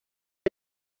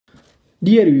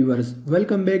Dear viewers,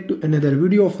 welcome back to another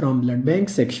video from Blood Bank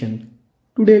section.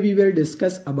 Today we will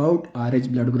discuss about RH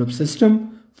blood group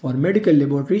system for medical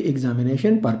laboratory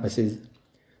examination purposes.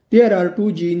 There are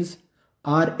two genes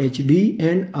RHD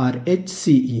and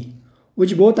RHCE,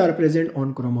 which both are present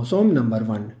on chromosome number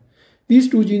 1. These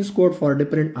two genes code for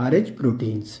different RH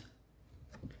proteins.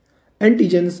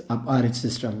 Antigens of RH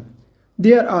system.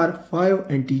 There are 5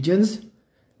 antigens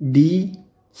D,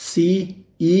 C,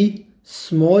 E,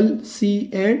 small c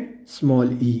and small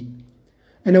e.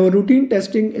 In our routine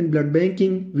testing in blood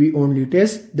banking, we only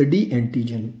test the D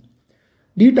antigen.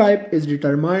 D type is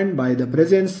determined by the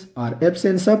presence or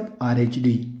absence of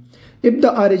RHD. If the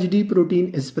RHD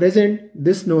protein is present,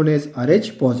 this is known as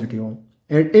RH positive.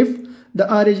 And if the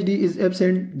RHD is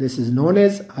absent, this is known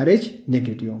as RH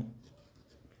negative.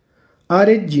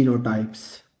 RH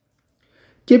genotypes.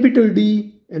 Capital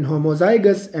D in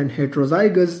homozygous and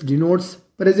heterozygous denotes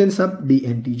presence of D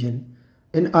antigen.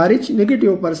 In RH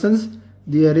negative persons,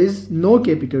 there is no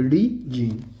capital D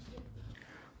gene.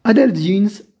 Other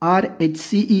genes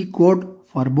RHCE code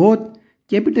for both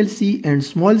capital C and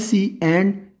small c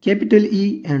and capital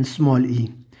E and small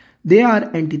e. They are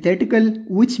antithetical,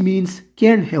 which means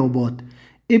can have both.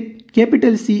 If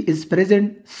capital C is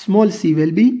present, small c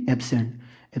will be absent.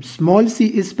 If small c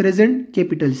is present,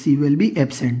 capital C will be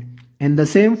absent. And the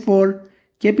same for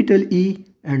capital E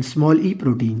and small e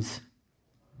proteins.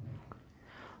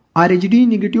 RHD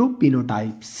negative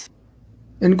phenotypes.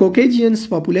 In Caucasians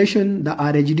population, the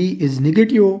RHD is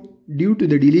negative due to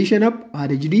the deletion of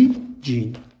RHD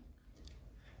gene.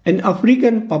 In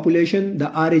African population, the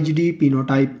RHD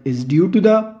phenotype is due to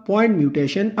the point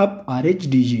mutation of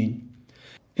RHD gene.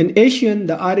 In Asian,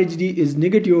 the RHD is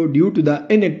negative due to the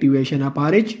inactivation of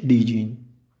RHD gene.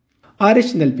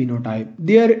 RH null phenotype.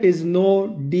 There is no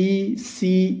D,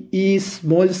 C, E,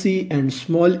 small c and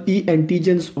small e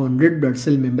antigens on red blood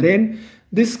cell membrane.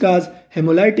 This causes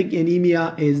hemolytic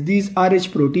anemia, as these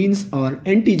RH proteins or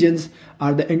antigens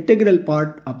are the integral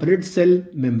part of red cell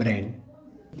membrane.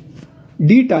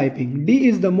 D typing. D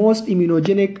is the most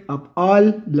immunogenic of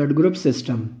all blood group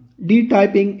system. D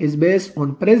typing is based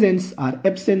on presence or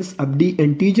absence of D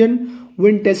antigen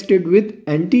when tested with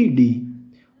anti-D.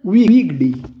 Weak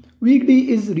D. Weak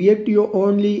D is reactive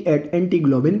only at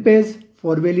antiglobin phase.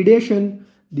 For validation,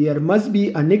 there must be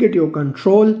a negative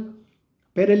control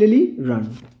parallelly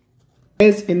run.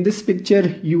 As in this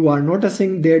picture, you are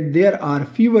noticing that there are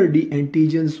fewer D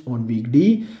antigens on weak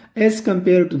D as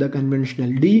compared to the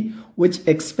conventional D, which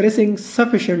expressing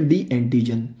sufficient D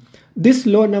antigen. This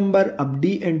low number of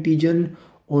D antigen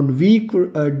on weak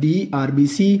D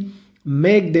RBC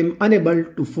make them unable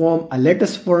to form a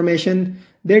lattice formation.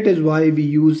 That is why we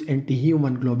use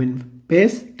anti-human globin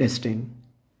phase testing.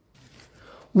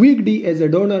 Weak D as a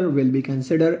donor will be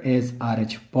considered as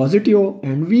RH positive,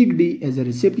 and weak D as a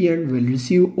recipient will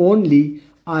receive only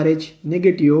RH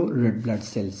negative red blood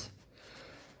cells.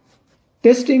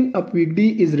 Testing of weak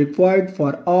D is required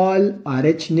for all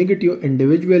RH negative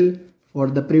individuals for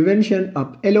the prevention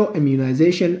of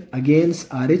alloimmunization against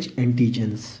RH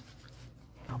antigens.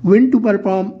 When to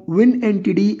perform when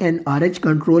anti-D and RH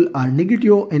control are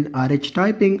negative in RH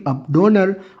typing of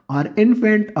donor or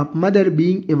infant of mother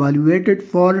being evaluated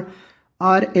for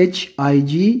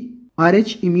RHIG,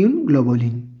 RH immune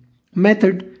globulin.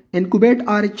 Method: incubate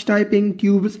RH typing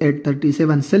tubes at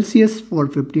 37 Celsius for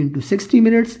 15 to 60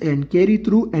 minutes and carry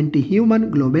through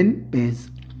anti-human globin phase.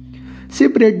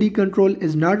 Separate D control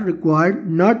is not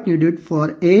required, not needed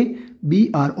for A,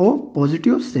 B or O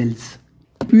positive cells.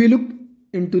 If we look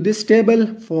into this table,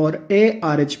 for A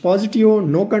RH positive,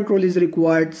 no control is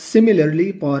required.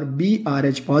 Similarly, for B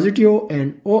RH positive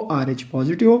and O RH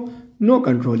positive, no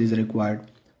control is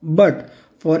required. But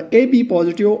for AB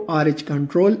positive, RH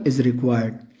control is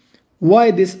required.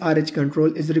 Why this RH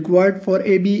control is required for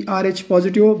AB RH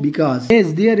positive? Because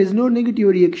as there is no negative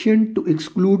reaction to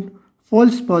exclude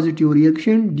false positive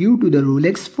reaction due to the rule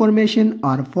X formation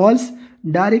or false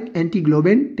direct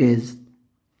antiglobin test.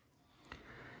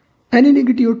 Any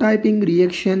negative typing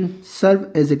reaction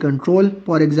serve as a control.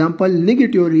 For example,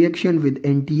 negative reaction with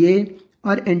anti-A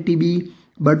or anti-B,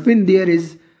 but when there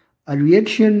is a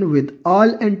reaction with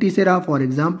all anti-sera, for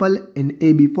example in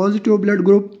AB positive blood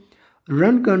group,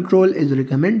 run control is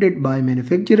recommended by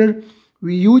manufacturer.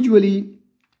 We usually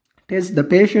test the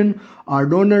patient or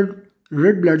donor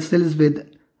red blood cells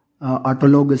with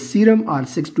autologous serum or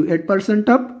 6 to 8%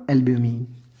 of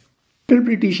albumin.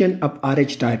 Interpretation of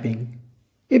RH typing.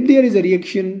 If there is a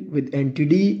reaction with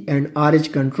anti-D and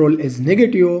RH control is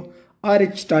negative,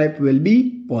 RH type will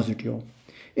be positive.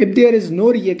 If there is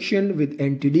no reaction with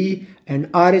anti-D and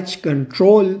RH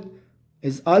control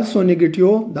is also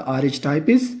negative, the RH type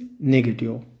is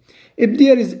negative. If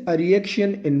there is a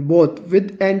reaction in both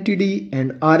with anti-D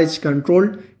and RH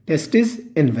control, test is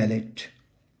invalid.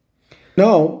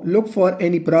 Now look for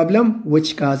any problem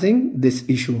which causing this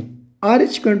issue.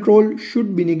 RH control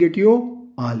should be negative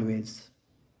always.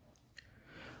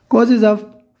 Causes of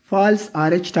false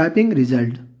RH typing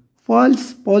result.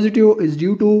 False positive is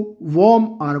due to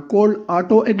warm or cold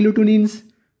autoagglutinins,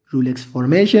 Rulex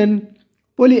formation,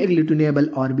 polyagglutinable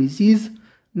RBCs,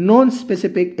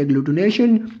 non-specific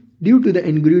agglutination due to the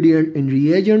ingredient in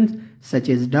reagents such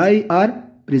as dye or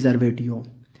preservative,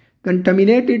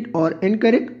 contaminated or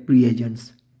incorrect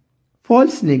reagents.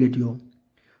 False negative.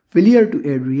 Failure to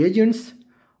add reagents,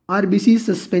 RBC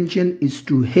suspension is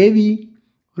too heavy,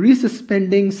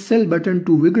 resuspending cell button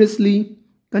too vigorously,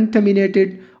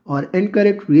 contaminated or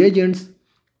incorrect reagents,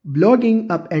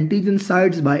 blocking up antigen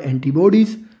sites by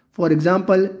antibodies, for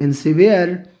example in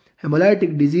severe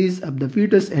hemolytic disease of the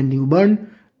fetus and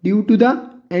newborn due to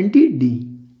the anti-D.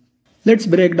 Let's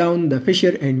break down the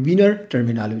Fisher and Wiener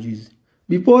terminologies.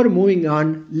 Before moving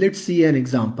on, let's see an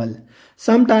example.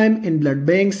 Sometime in blood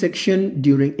bank section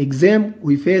during exam,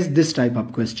 we face this type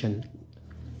of question.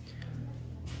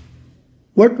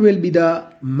 What will be the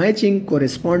matching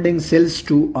corresponding cells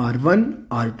to R1,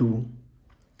 R2?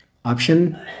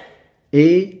 Option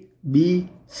A, B,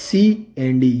 C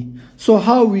and D. So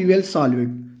how we will solve it?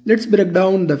 Let's break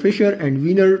down the Fisher and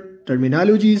Wiener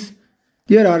terminologies.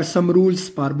 There are some rules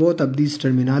for both of these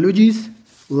terminologies.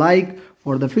 Like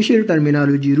for the Fisher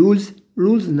terminology rules,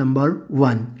 rules number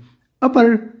 1.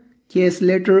 Upper case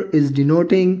letter is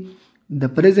denoting the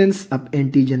presence of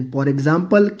antigen. For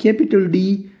example, capital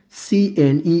D, C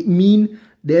and E mean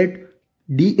that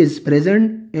D is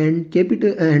present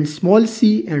and small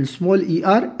c and small e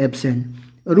are absent.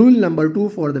 Rule number 2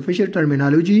 for the Fisher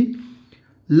terminology,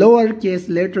 lower case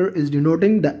letter is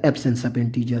denoting the absence of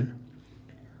antigen.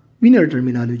 Wiener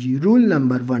terminology, rule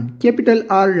number 1, capital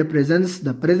R represents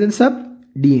the presence of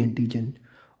D antigen.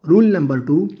 Rule number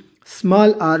 2,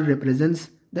 small r represents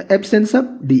the absence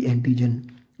of D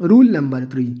antigen. Rule number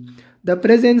 3, the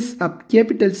presence of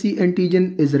capital C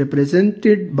antigen is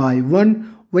represented by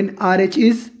 1 when RH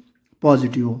is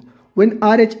positive. When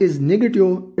RH is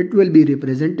negative, it will be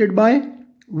represented by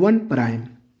 1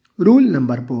 prime. Rule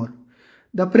number 4,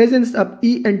 the presence of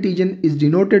E antigen is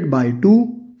denoted by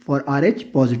 2 for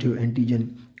RH positive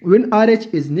antigen. When RH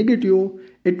is negative,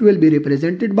 it will be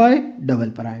represented by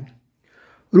double prime.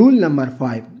 Rule number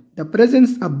 5, the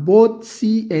presence of both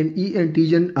C and E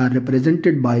antigen are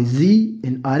represented by Z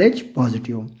in RH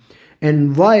positive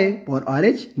and Y for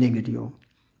RH negative.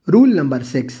 Rule number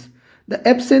 6, the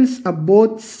absence of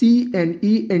both C and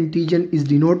E antigen is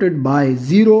denoted by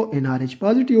 0 in RH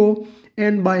positive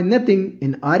and by nothing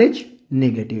in RH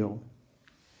negative.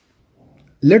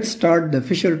 Let's start the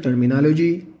Fisher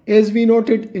terminology. As we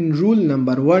noted in rule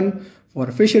number 1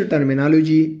 for Fisher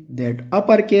terminology that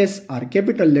uppercase or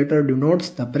capital letter denotes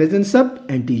the presence of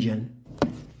antigen.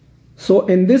 So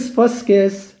in this first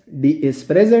case, D is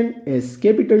present as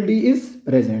capital D is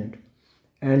present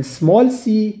and small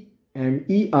c and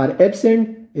E are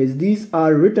absent as these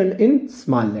are written in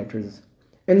small letters.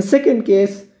 In second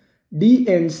case, D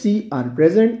and C are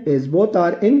present as both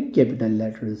are in capital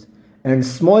letters and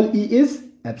small e is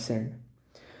absent.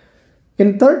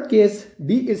 In third case,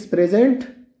 D is present,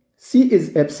 C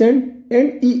is absent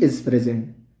and E is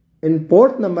present. In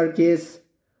fourth number case,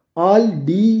 all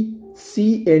D,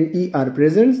 C and E are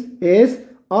present as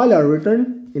all are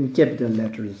written in capital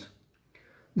letters.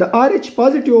 The RH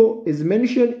positive is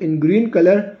mentioned in green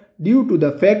color due to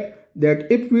the fact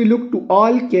that if we look to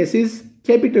all cases,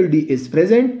 capital D is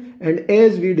present, and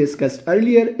as we discussed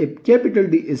earlier, if capital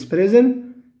D is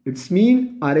present, it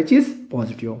means RH is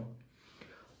positive.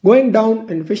 Going down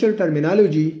in Fisher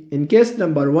terminology, in case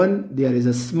number 1, there is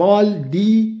a small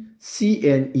d, c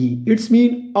and e. It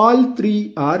means all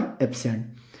three are absent.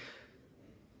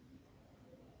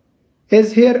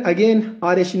 As here again,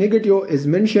 RH negative is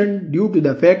mentioned due to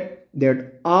the fact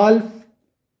that all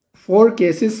 4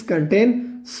 cases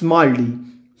contain small d.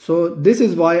 So this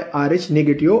is why RH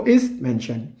negative is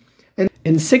mentioned. And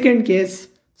in second case,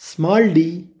 small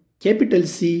d, capital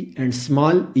C and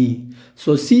small e.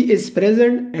 So C is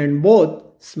present and both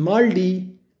small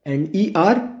d and E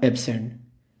are absent.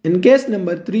 In case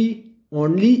number 3,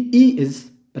 only E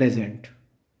is present.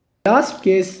 Last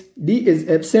case, D is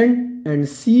absent and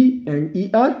C and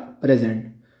E are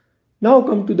present. Now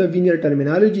come to the Wiener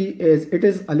terminology as it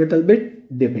is a little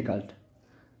bit difficult.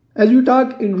 As we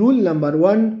talk in rule number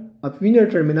 1 of Wiener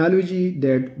terminology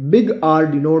that big R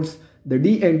denotes the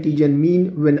D antigen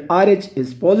mean when RH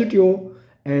is positive,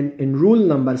 and in rule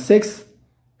number 6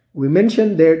 we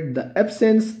mentioned that the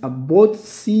absence of both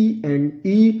C and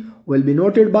E will be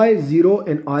noted by 0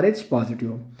 and RH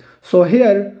positive. So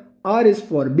here R is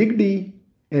for big D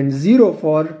and 0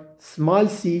 for small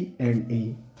c and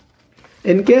E.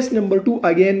 In case number 2,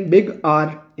 again big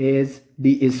R is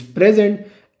D is present,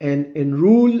 and in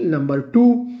rule number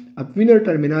 2 of Wiener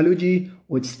terminology,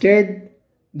 which state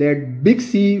that big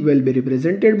C will be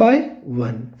represented by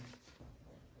 1.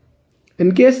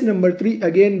 In case number 3,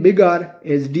 again big R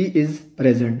is D is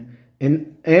present,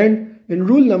 and in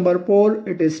rule number 4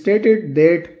 it is stated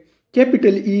that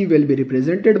capital E will be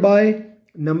represented by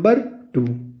number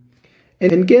 2.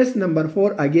 In case number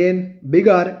 4, again big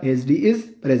R is D is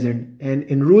present, and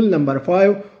in rule number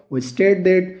 5 we state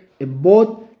that if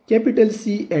both capital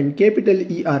C and capital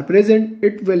E are present,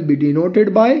 it will be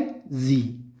denoted by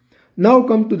Z. Now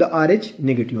come to the RH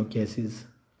negative cases.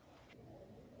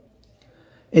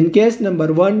 In case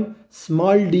number 1,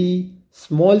 small d,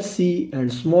 small c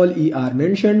and small e are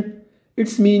mentioned.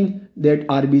 It means that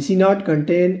RBC not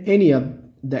contain any of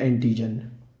the antigen.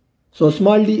 So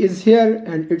small d is here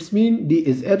and it means D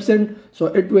is absent, so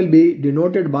it will be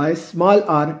denoted by small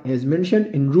r as mentioned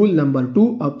in rule number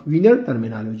 2 of Wiener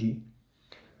terminology.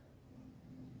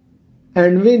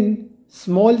 And when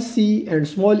small c and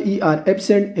small e are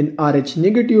absent in RH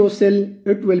negative cell,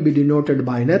 it will be denoted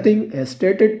by nothing as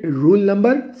stated in rule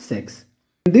number 6.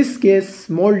 In this case,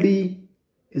 small d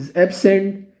is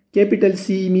absent, capital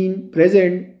C mean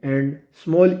present and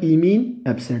small e mean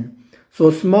absent.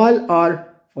 So small r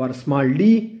for small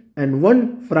d and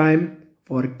 1'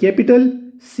 for capital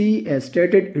C as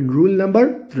stated in rule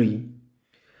number 3.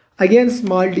 Again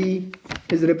small d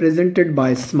is represented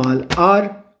by small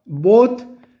r. Both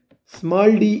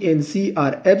small d and c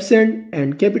are absent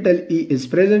and capital E is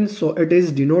present, so it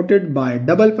is denoted by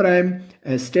double prime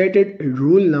as stated in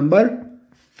rule number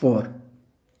 4.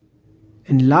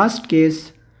 In last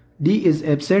case, D is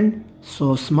absent,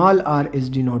 so small r is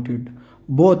denoted.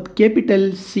 Both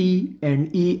capital C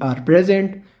and E are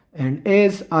present, and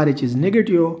as RH is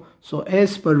negative, so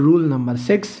as per rule number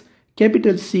 6,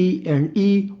 capital C and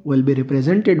E will be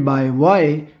represented by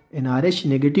Y in RH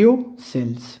negative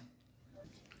cells.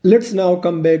 Let's now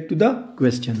come back to the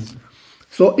questions.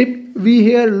 So if we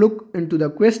here look into the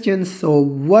questions, so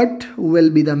what will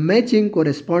be the matching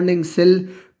corresponding cell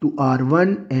to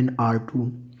R1 and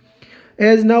R2?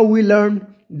 As now we learned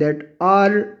that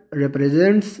R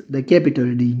represents the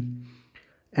capital D,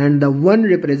 and the 1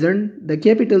 represent the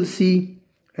capital C,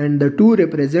 and the 2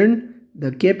 represent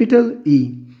the capital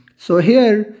E. So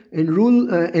here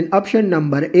in option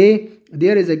number A,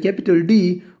 there is a capital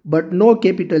D but no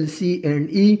capital C and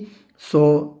E,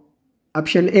 so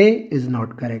option A is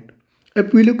not correct.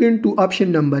 If we look into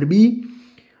option number B,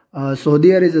 so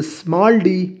there is a small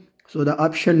d, so the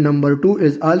option number 2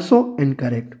 is also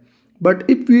incorrect. But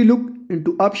if we look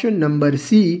into option number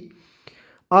C,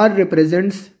 R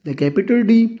represents the capital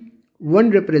D, 1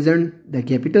 represents the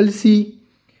capital C,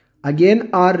 again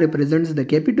R represents the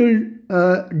capital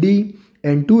D,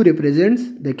 and 2 represents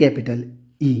the capital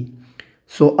E.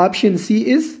 So option C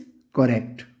is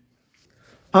correct.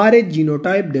 RH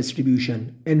genotype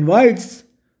distribution. In whites,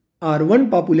 R1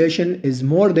 population is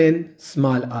more than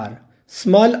small r.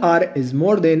 Small r is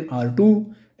more than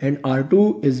R2 and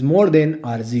R2 is more than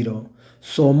R0.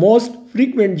 So most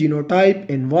frequent genotype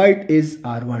in white is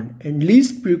R1 and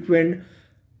least frequent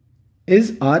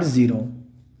is R0.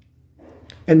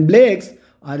 In blacks,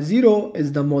 R0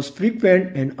 is the most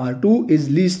frequent and R2 is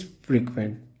least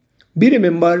frequent. Be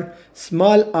remember,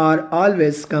 small r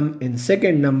always come in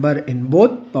second number in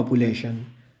both population.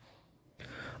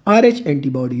 RH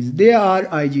antibodies, they are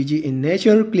IgG in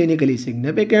nature, clinically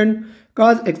significant,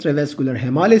 cause extravascular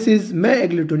hemolysis, may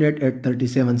agglutinate at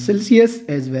 37 Celsius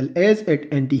as well as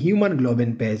at anti-human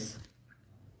globin pace.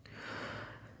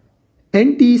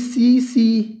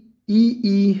 Anti-CCEE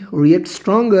react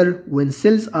stronger when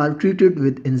cells are treated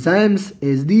with enzymes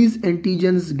as these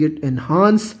antigens get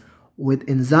enhanced with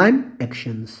enzyme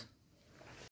actions.